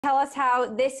Tell us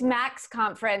how this MAX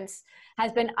conference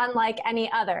has been unlike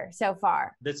any other so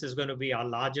far. This is going to be our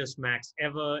largest MAX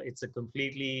ever. It's a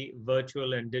completely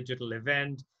virtual and digital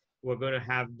event. We're going to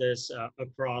have this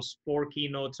across 4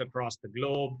 keynotes across the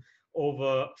globe,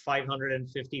 over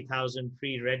 550,000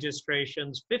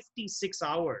 pre-registrations, 56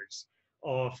 hours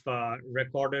of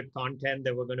recorded content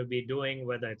that we're going to be doing,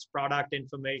 whether it's product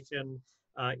information,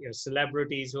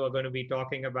 celebrities who are going to be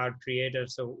talking about creative.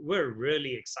 So we're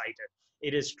really excited.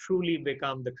 It has truly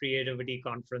become the creativity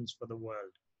conference for the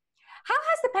world. How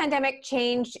has the pandemic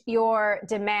changed your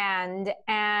demand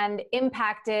and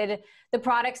impacted the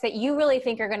products that you really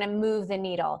think are going to move the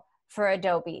needle for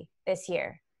Adobe this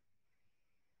year?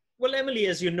 Well, Emily,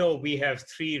 as you know, we have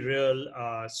 3 real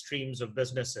streams of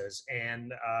businesses.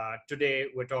 And today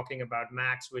we're talking about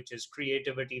Max, which is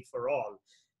creativity for all.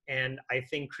 And I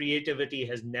think creativity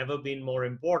has never been more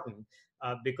important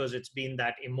because it's been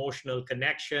that emotional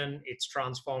connection. It's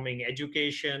transforming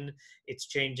education. It's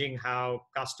changing how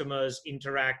customers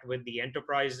interact with the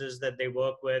enterprises that they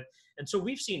work with. And so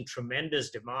we've seen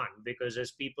tremendous demand because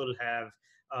as people have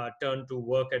turned to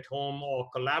work at home or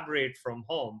collaborate from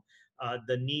home,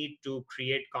 the need to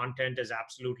create content is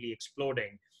absolutely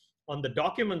exploding. On the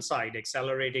document side,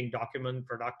 accelerating document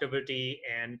productivity,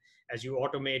 and as you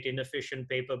automate inefficient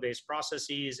paper-based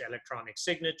processes, electronic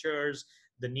signatures,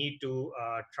 the need to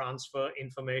transfer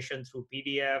information through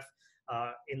PDF.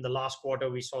 In the last quarter,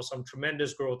 we saw some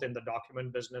tremendous growth in the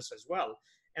document business as well.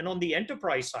 And on the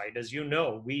enterprise side, as you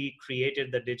know, we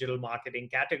created the digital marketing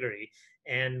category,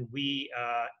 and we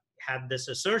had this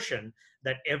assertion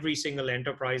that every single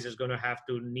enterprise is going to have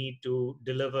to need to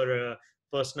deliver a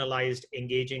personalized,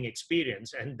 engaging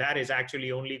experience. And that is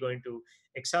actually only going to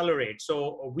accelerate.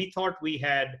 So we thought we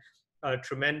had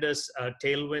tremendous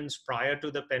tailwinds prior to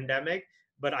the pandemic,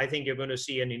 but I think you're going to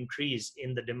see an increase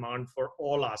in the demand for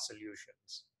all our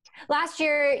solutions. Last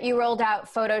year, you rolled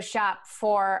out Photoshop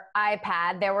for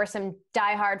iPad. There were some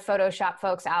diehard Photoshop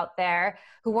folks out there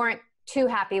who weren't too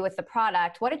happy with the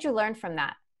product. What did you learn from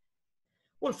that?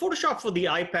 Well, Photoshop for the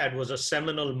iPad was a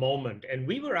seminal moment, and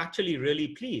we were actually really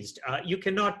pleased. You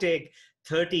cannot take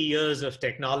 30 years of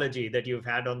technology that you've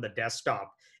had on the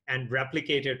desktop and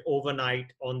replicate it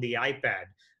overnight on the iPad.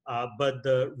 But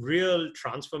the real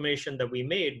transformation that we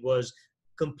made was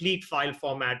complete file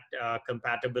format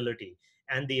compatibility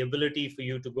and the ability for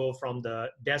you to go from the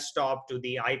desktop to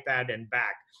the iPad and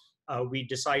back. We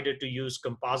decided to use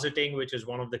compositing, which is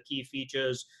one of the key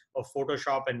features of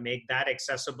Photoshop, and make that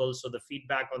accessible. So the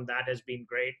feedback on that has been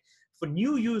great. For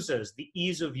new users, the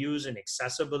ease of use and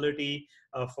accessibility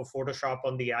for Photoshop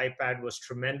on the iPad was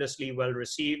tremendously well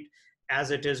received.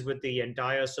 As it is with the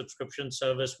entire subscription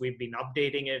service, we've been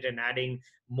updating it and adding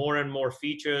more and more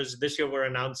features. This year, we're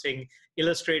announcing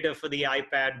Illustrator for the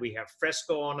iPad. We have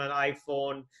Fresco on an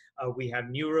iPhone. We have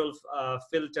neural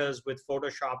filters with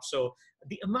Photoshop. So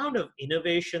the amount of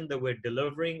innovation that we're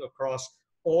delivering across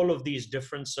all of these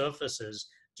different surfaces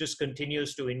just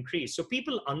continues to increase. So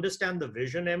people understand the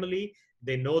vision, Emily.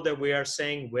 They know that we are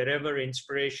saying wherever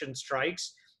inspiration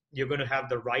strikes, you're going to have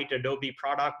the right Adobe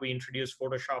product. We introduced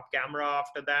Photoshop Camera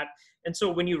after that. And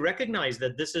so when you recognize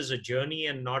that this is a journey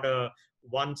and not a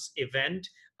once event,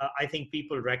 I think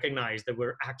people recognize that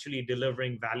we're actually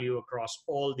delivering value across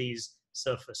all these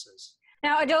surfaces.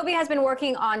 Now, Adobe has been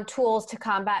working on tools to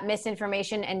combat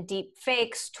misinformation and deep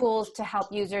fakes, tools to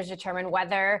help users determine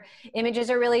whether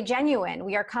images are really genuine.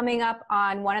 We are coming up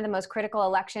on one of the most critical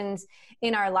elections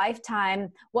in our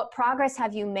lifetime. What progress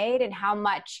have you made, and how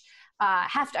much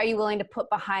heft are you willing to put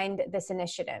behind this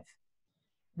initiative?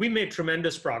 We made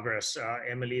tremendous progress,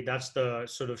 Emily. That's the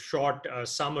sort of short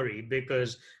summary,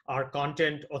 because our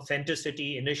content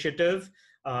authenticity initiative,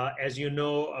 as you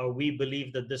know, we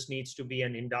believe that this needs to be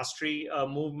an industry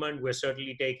movement. We're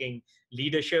certainly taking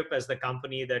leadership as the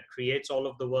company that creates all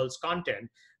of the world's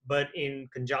content, but in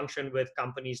conjunction with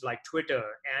companies like Twitter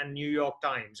and New York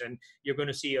Times. And you're going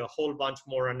to see a whole bunch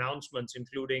more announcements,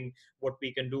 including what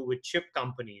we can do with chip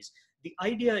companies. The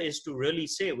idea is to really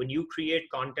say, when you create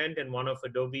content in one of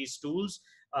Adobe's tools,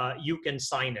 you can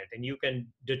sign it and you can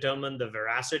determine the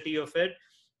veracity of it.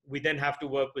 We then have to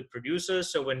work with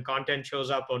producers. So when content shows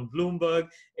up on Bloomberg,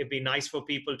 it'd be nice for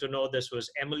people to know this was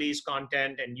Emily's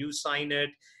content and you sign it.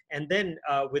 And then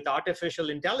with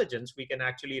artificial intelligence, we can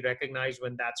actually recognize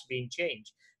when that's being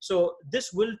changed. So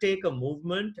this will take a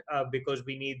movement because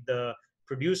we need the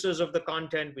producers of the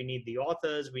content, we need the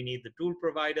authors, we need the tool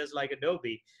providers like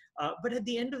Adobe. But at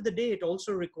the end of the day, it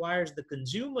also requires the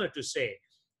consumer to say,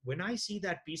 when I see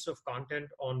that piece of content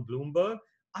on Bloomberg,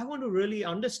 I want to really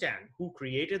understand who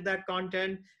created that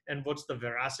content and what's the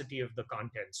veracity of the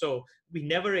content. So we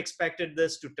never expected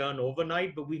this to turn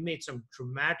overnight, but we made some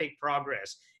dramatic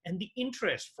progress. And the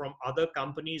interest from other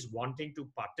companies wanting to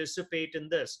participate in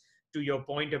this, to your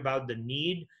point about the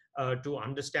need to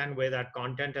understand where that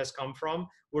content has come from,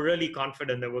 we're really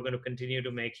confident that we're going to continue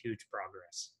to make huge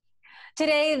progress.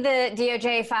 Today, the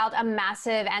DOJ filed a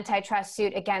massive antitrust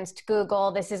suit against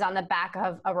Google. This is on the back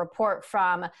of a report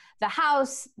from the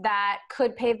House that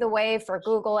could pave the way for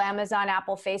Google, Amazon,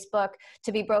 Apple, Facebook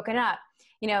to be broken up.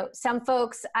 You know, some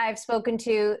folks I've spoken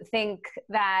to think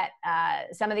that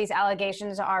some of these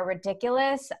allegations are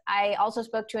ridiculous. I also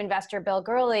spoke to investor Bill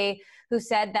Gurley, who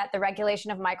said that the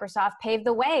regulation of Microsoft paved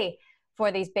the way for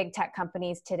these big tech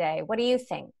companies today. What do you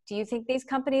think? Do you think these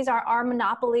companies are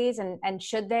monopolies, and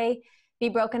should they be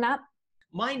broken up?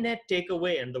 My net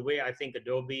takeaway, and the way I think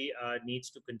Adobe needs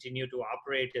to continue to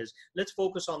operate, is let's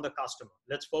focus on the customer.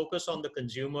 Let's focus on the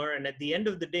consumer. And at the end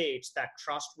of the day, it's that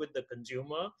trust with the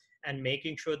consumer and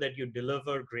making sure that you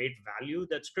deliver great value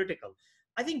that's critical.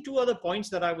 I think two other points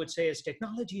that I would say is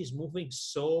technology is moving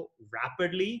so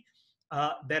rapidly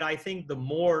that I think the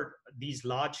more these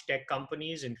large tech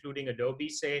companies, including Adobe,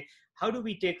 say, how do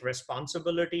we take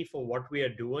responsibility for what we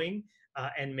are doing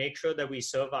and make sure that we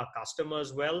serve our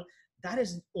customers well? That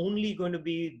is only going to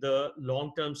be the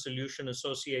long-term solution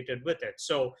associated with it.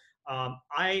 So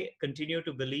I continue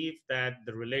to believe that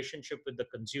the relationship with the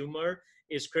consumer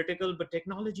is critical, but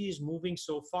technology is moving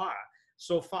so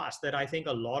fast that I think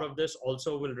a lot of this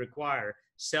also will require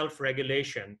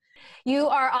self-regulation. You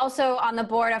are also on the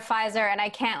board of Pfizer, and I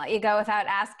can't let you go without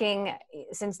asking,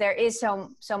 since there is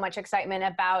so much excitement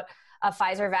about a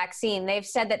Pfizer vaccine. They've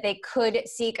said that they could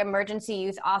seek emergency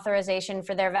use authorization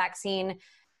for their vaccine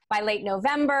by late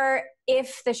November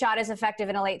if the shot is effective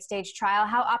in a late stage trial.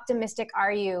 How optimistic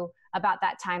are you about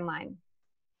that timeline?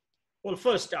 Well,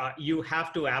 first, you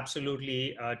have to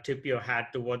absolutely tip your hat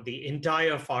to what the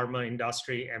entire pharma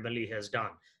industry, Emily, has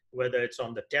done, whether it's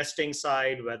on the testing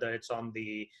side, whether it's on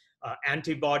the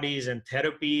antibodies and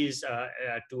therapies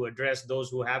to address those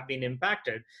who have been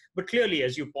impacted. But clearly,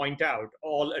 as you point out,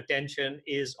 all attention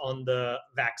is on the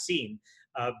vaccine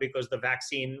because the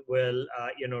vaccine will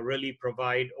really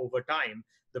provide over time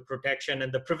the protection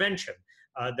and the prevention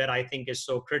that I think is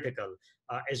so critical.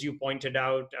 As you pointed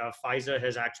out, Pfizer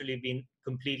has actually been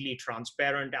completely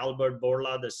transparent. Albert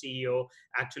Bourla, the CEO,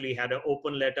 actually had an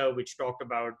open letter which talked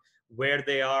about where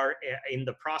they are in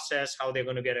the process, how they're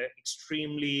going to get an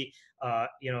extremely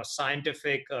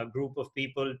scientific group of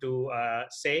people to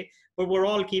say. But we're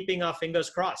all keeping our fingers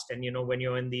crossed. And when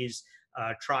you're in these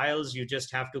trials, you just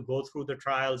have to go through the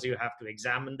trials, you have to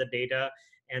examine the data,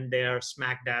 and they're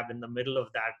smack dab in the middle of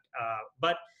that.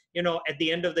 But at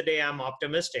the end of the day, I'm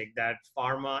optimistic that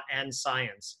pharma and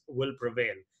science will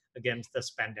prevail against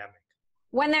this pandemic.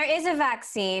 When there is a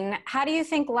vaccine, how do you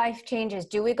think life changes?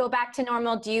 Do we go back to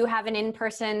normal? Do you have an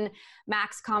in-person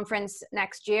MAX conference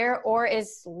next year? Or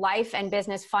is life and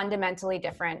business fundamentally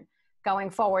different going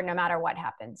forward, no matter what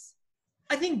happens?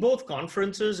 I think both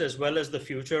conferences as well as the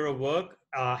future of work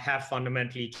have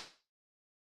fundamentally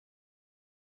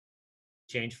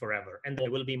change forever, and there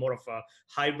will be more of a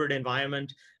hybrid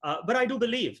environment. But I do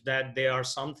believe that there are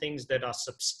some things that are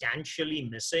substantially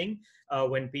missing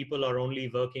when people are only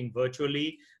working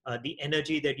virtually. The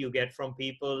energy that you get from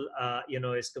people,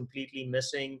 is completely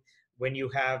missing. When you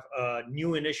have a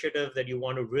new initiative that you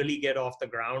want to really get off the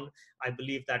ground, I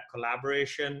believe that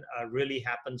collaboration really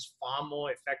happens far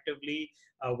more effectively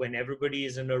when everybody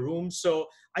is in a room. So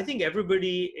I think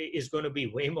everybody is going to be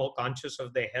way more conscious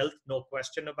of their health, no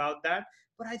question about that.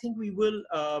 But I think we will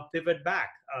pivot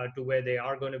back to where they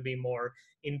are going to be more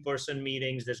in-person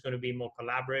meetings. There's going to be more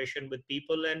collaboration with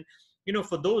people. And,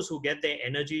 for those who get their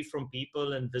energy from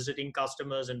people and visiting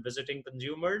customers and visiting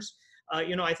consumers,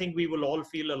 I think we will all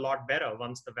feel a lot better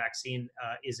once the vaccine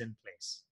is in place.